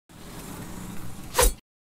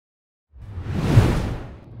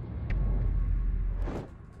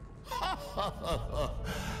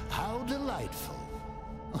How delightful.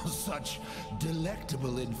 Such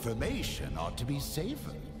delectable information ought to be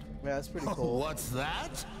savored. Yeah, that's pretty cool. What's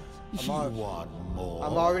that? You want more?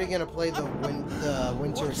 I'm already gonna play the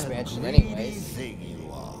winter What expansion a greedy anyways. thing you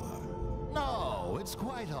are. No, it's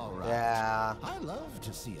quite all right. Yeah. I love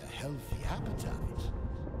to see a healthy appetite.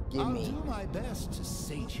 Give I'll me. do my best to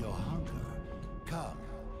sate your hunger. Come,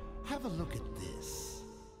 have a look at this.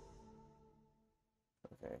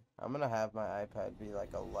 Okay, I'm gonna have my iPad be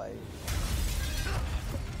like a light.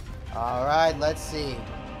 Alright, let's see.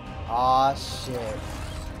 Aw, shit.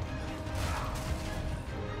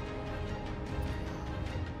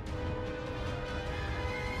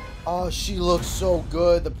 Oh, she looks so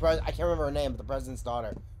good. I can't remember her name, but the president's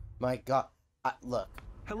daughter. My God. Look.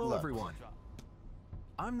 Hello, everyone.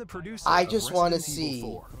 I'm the producer. I just want to Resident see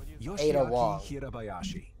Evil 4, Ada Wong.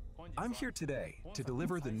 Hirabayashi. I'm here today to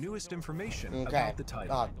deliver the newest information Okay. about the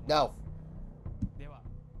title. Oh, no.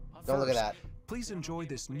 Don't look at that. Please enjoy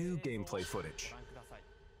this new gameplay footage.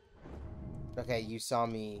 Okay, you saw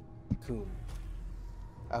me, coon.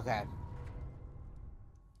 Okay.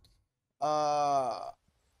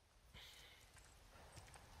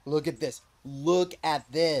 Look at this. Look at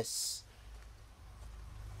this.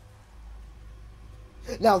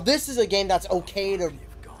 Now, this is a game that's okay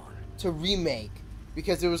to remake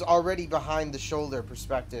because it was already behind the shoulder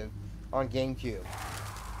perspective on GameCube.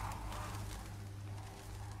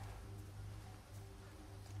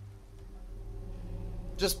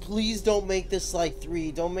 Just please don't make this like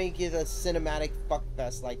 3. Don't make it a cinematic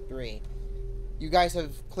fuckfest like 3. You guys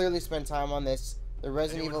have clearly spent time on this. The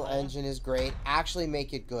Resident Evil engine is great. Actually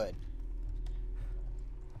make it good.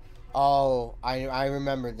 Oh, I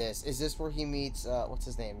remember this. Is this where he meets, what's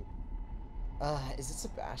his name? Is it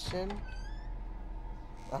Sebastian?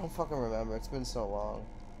 I don't fucking remember. It's been so long.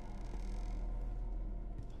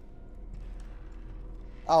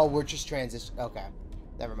 Oh, we're just transition. Okay.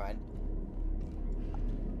 Never mind.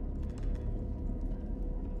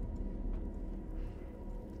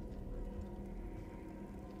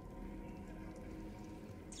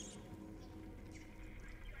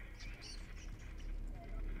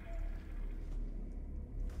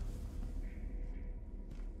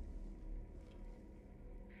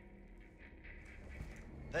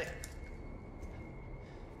 Hey.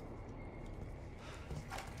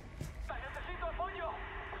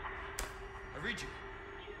 I read you.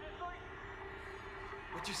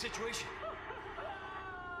 What's your situation?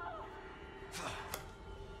 What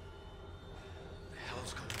the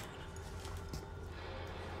hell's going on?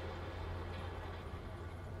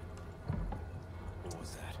 What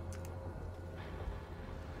was that?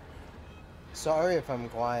 Sorry if I'm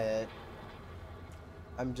quiet.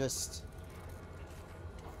 I'm just...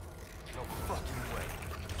 No fucking way.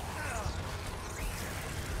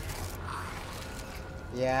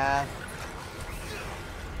 Yeah.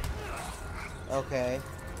 Okay.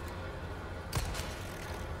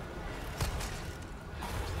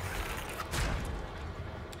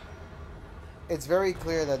 It's very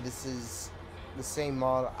clear that this is the same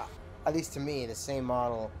model, at least to me, the same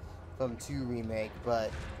model from 2 Remake,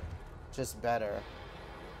 but just better.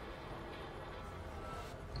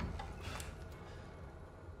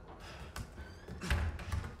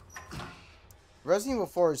 Resident Evil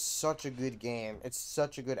 4 is such a good game. It's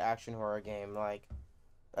such a good action horror game. Like,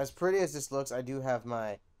 as pretty as this looks, I do have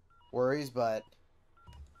my worries, but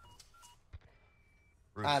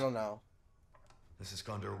Ruth, I don't know. this is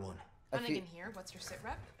Condor 1. Hunnigan here. What's your sit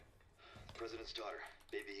rep? President's daughter,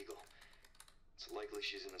 Baby Eagle. It's likely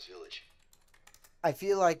she's in this village. I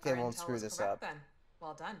feel like they Our won't intel screw was this correct up. Then.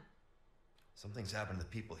 Well done. Something's happened to the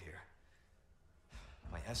people here.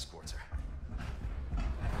 My escorts are...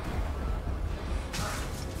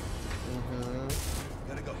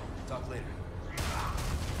 Gotta go. Talk later.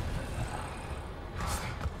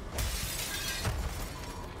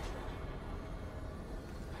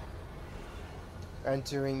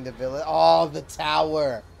 Entering the village. Oh, the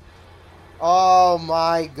tower. Oh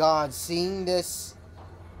my God. Seeing this.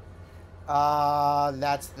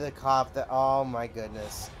 That's the cop that. Oh my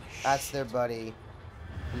goodness. That's their buddy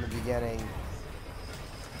from the beginning.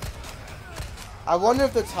 I wonder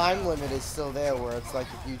if the time limit is still there where it's like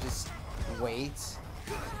if you just wait.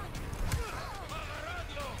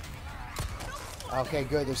 Okay,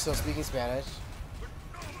 good. They're still speaking Spanish.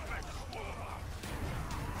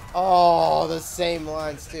 Oh, the same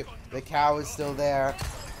lines too. The cow is still there.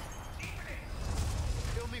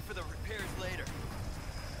 Bill me for the repairs later.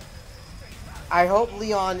 I hope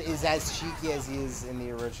Leon is as cheeky as he is in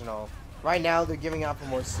the original. Right now, they're giving off a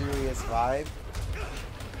more serious vibe.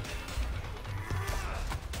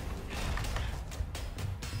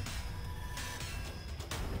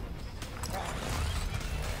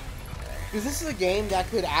 Because this is a game that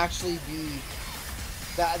could actually be...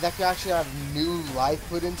 That could actually have new life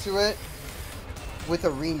put into it with a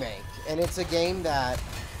remake. And it's a game that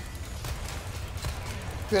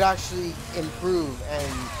could actually improve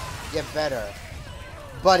and get better.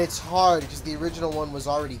 But it's hard because the original one was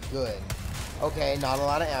already good. Okay, not a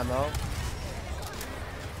lot of ammo.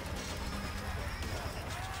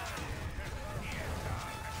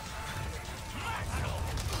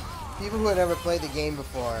 People who have never played the game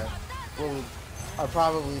before are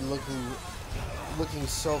probably looking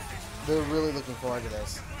so... They're really looking forward to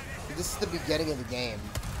this. This is the beginning of the game.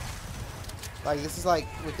 Like, this is like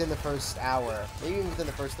within the first hour. Maybe even within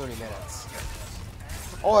the first 30 minutes.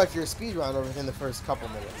 Or if you're a speedrunner, within the first couple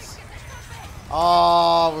minutes.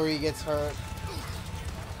 Oh, where he gets hurt.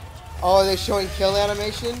 Oh, they're showing kill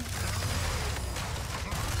animation?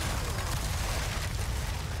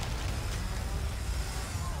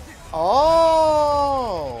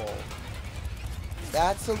 Oh!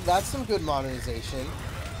 That's some good modernization.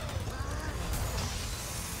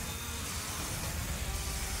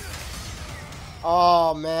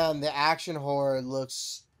 Oh man, the action horror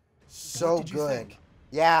looks so What did you good. think?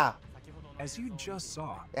 Yeah. As you just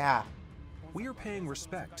saw, Yeah. we are paying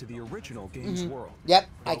respect to the original game's world. Yep,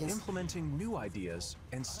 I while can. implementing new ideas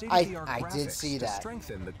and state-of-the-art I did graphics see to that.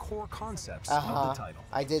 strengthen the core concepts of the title.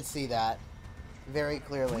 I did see that very We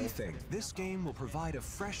clearly. think this game will provide a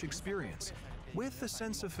fresh experience with a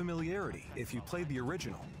sense of familiarity if you played the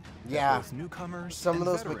original. that Yeah. both newcomers Some and of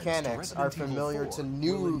those veterans mechanics to are Resident Evil familiar 4 to will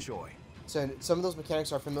new. enjoy. So some of those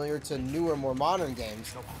mechanics are familiar to newer, more modern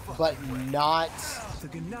games, but not. The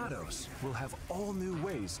Ganados will have all new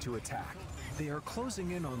ways to attack. They are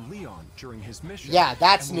closing in on Leon during his mission. Yeah,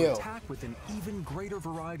 that's and will new. attack with an even greater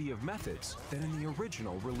variety of methods than in the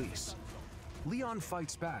original release. Leon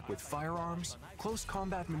fights back with firearms, close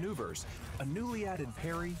combat maneuvers, a newly added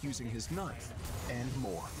parry using his knife, and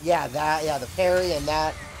more. Yeah, the parry and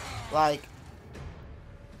that, like.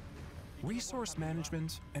 Resource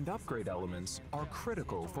management and upgrade elements are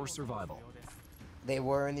critical for survival. They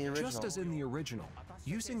were in the original. Just as in the original,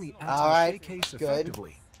 using the Alright, attaché case good.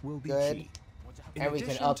 effectively will be Good. key. In And we can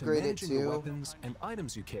addition upgrade to it managing too. the weapons and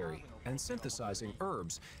items you carry and synthesizing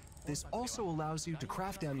herbs, this also allows you to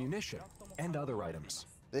craft ammunition and other items.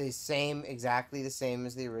 Exactly the same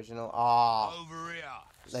as the original. Ah, Over here,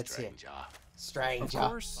 let's see. stranger. Stranger. Of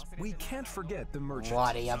course, we can't forget the merchant.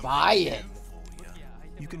 What are you buying?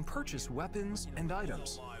 You can purchase weapons and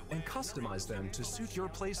items and customize them to suit your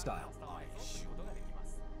playstyle.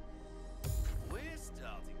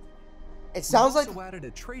 It sounds like. Also added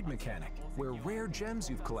a trade mechanic where rare gems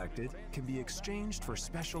you've collected can be exchanged for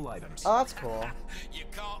special items. Oh, that's cool. You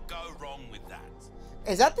can't go wrong with that.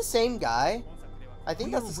 Is that the same guy? I think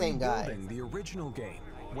We that's are the same guy. rebuilding the original game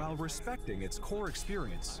while respecting its core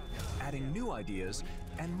experience, adding new ideas,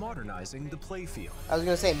 and modernizing the playfield. I was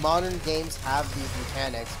gonna say modern games have these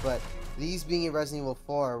mechanics, but these being in Resident Evil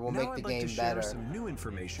 4 will Now make the I'd like game to share better. some new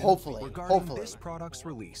information Hopefully, regarding hopefully. this product's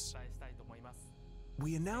release.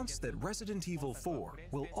 We announced that Resident Evil 4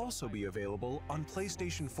 will also be available on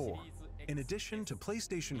PlayStation 4, in addition to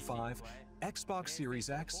PlayStation 5, Xbox Series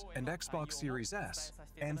X and Xbox Series S,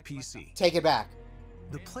 and PC. Take it back.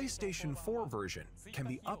 The PlayStation 4 version can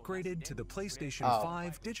be upgraded to the PlayStation Oh.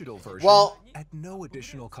 5 digital version Well- at no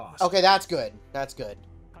additional cost. Okay, that's good. That's good.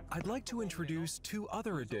 I'd like to introduce two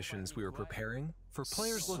other editions we are preparing for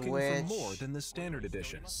players looking Switch. for more than the standard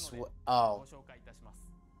edition. Oh,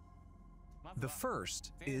 The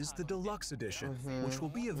first is the Deluxe Edition, which will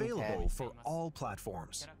be available Okay. for all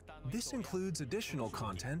platforms. This includes additional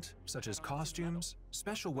content such as costumes,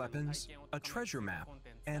 special weapons, a treasure map,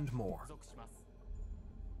 and more.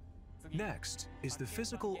 Next is the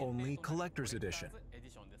physical-only Collector's Edition.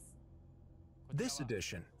 This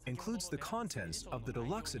edition includes the contents of the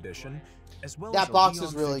Deluxe Edition, as well That as a box Leon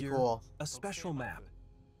is really figure, cool. a special map,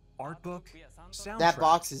 art book, soundtrack, that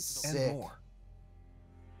box is and sick. more.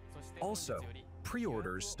 Also,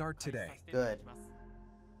 pre-orders start today. Good.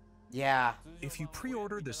 Yeah. If you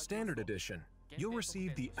pre-order the standard edition, you'll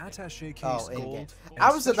receive the attaché case Oh, in game. gold. and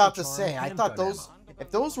I was special about to charm say, I thought handgun those, ammo. if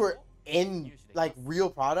those were in like real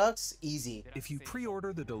products, easy. If you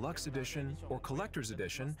pre-order the deluxe edition or collector's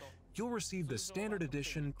edition, you'll receive the standard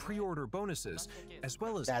edition pre-order bonuses, as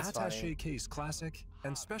well as That's attaché funny. case classic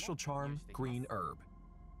and special charm green herb.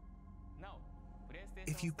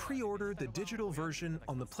 If you pre-order the digital version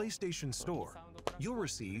on the PlayStation Store, you'll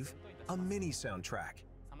receive a mini soundtrack.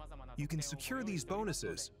 You can secure these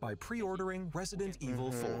bonuses by pre-ordering Resident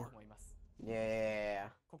Evil 4. Yeah.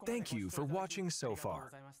 Thank you for watching so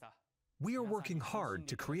far. We are working hard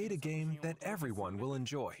to create a game that everyone will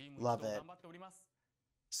enjoy. Love it.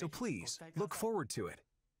 so please look forward to it.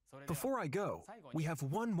 Before I go, we have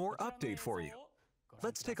one more update for you.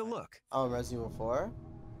 Let's take a look. Oh, Resident Evil 4?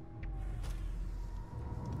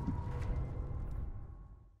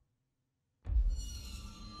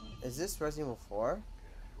 Is this Resident Evil 4?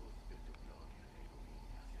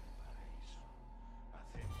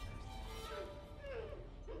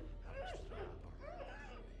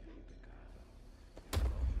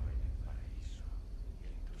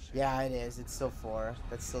 Yeah, it is. It's still 4.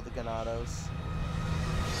 That's still the Ganados.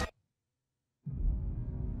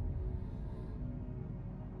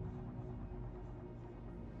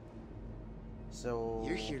 So...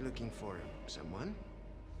 You're here looking for someone?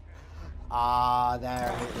 Ah,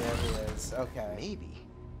 there he is. Okay. Maybe.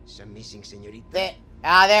 Some missing señorita.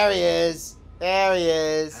 There he is. There he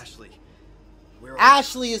is. Ashley. Where are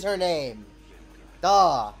Ashley is her name.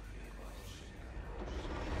 Duh.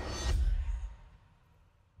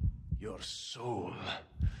 Your soul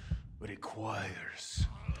requires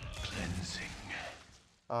cleansing.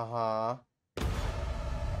 Uh-huh.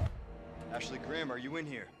 Ashley Grimm, are you in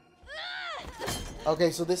here?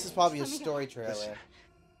 Okay, so this is probably a story trailer.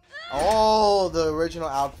 Oh, the original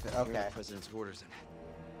outfit. You're Okay. the president's orders.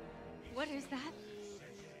 What is that?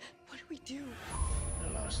 What do we do? The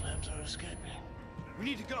lost lambs are escaping. We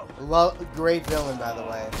need to go. Great villain, by the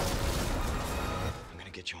way. I'm gonna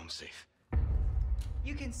get you home safe.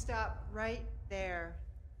 You can stop right there.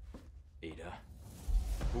 Ada.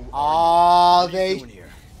 Oh, What are you doing here?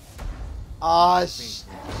 Oh,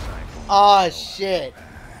 shit.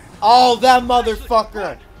 Oh, that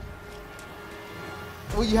motherfucker.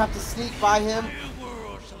 Will you have to sneak by him? The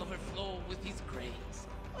world shall overflow with his grace.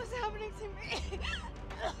 What's happening to me?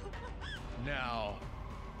 Now,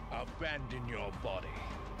 abandon your body.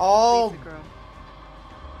 Oh, Leave the girl.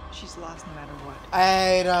 She's lost no matter what.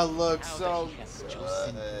 Ada looks How so that he has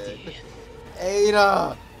chosen good. death.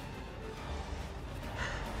 Ada.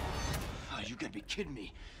 Oh, you gotta be kidding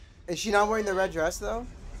me. Is she not wearing the red dress, though?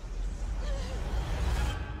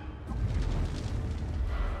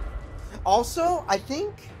 Also, I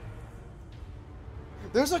think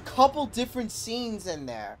there's a couple different scenes in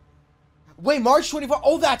there. Wait, March 24th?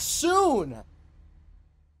 Oh, that's soon!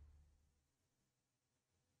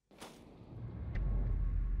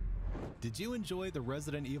 Did you enjoy the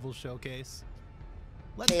Resident Evil showcase?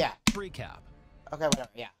 Let's Yeah. recap. Okay, whatever,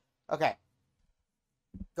 yeah. Okay.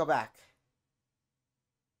 Go back.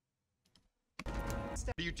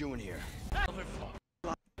 What are you doing here?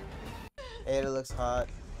 Ada looks hot.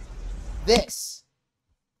 This!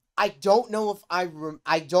 I don't know if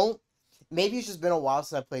I don't... Maybe it's just been a while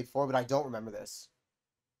since I played 4, but I don't remember this.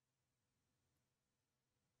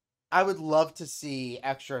 I would love to see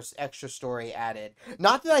extra story added.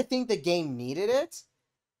 Not that I think the game needed it,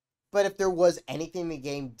 but if there was anything the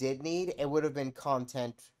game did need, it would have been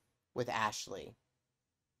content with Ashley.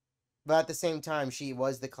 But at the same time, she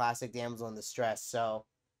was the classic damsel in distress, so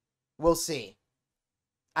we'll see.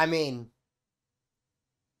 I mean,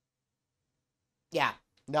 yeah.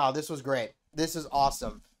 No, this was great. This is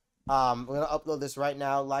awesome. We're going to upload this right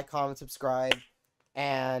now. Like, comment, subscribe,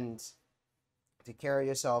 and take care of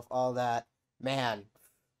yourself, all that. Man,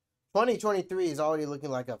 2023 is already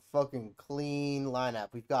looking like a fucking clean lineup.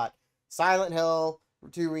 We've got Silent Hill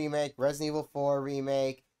 2 Remake, Resident Evil 4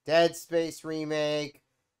 Remake, Dead Space Remake,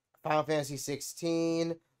 Final Fantasy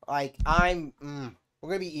 16. Like, we're going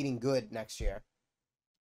to be eating good next year.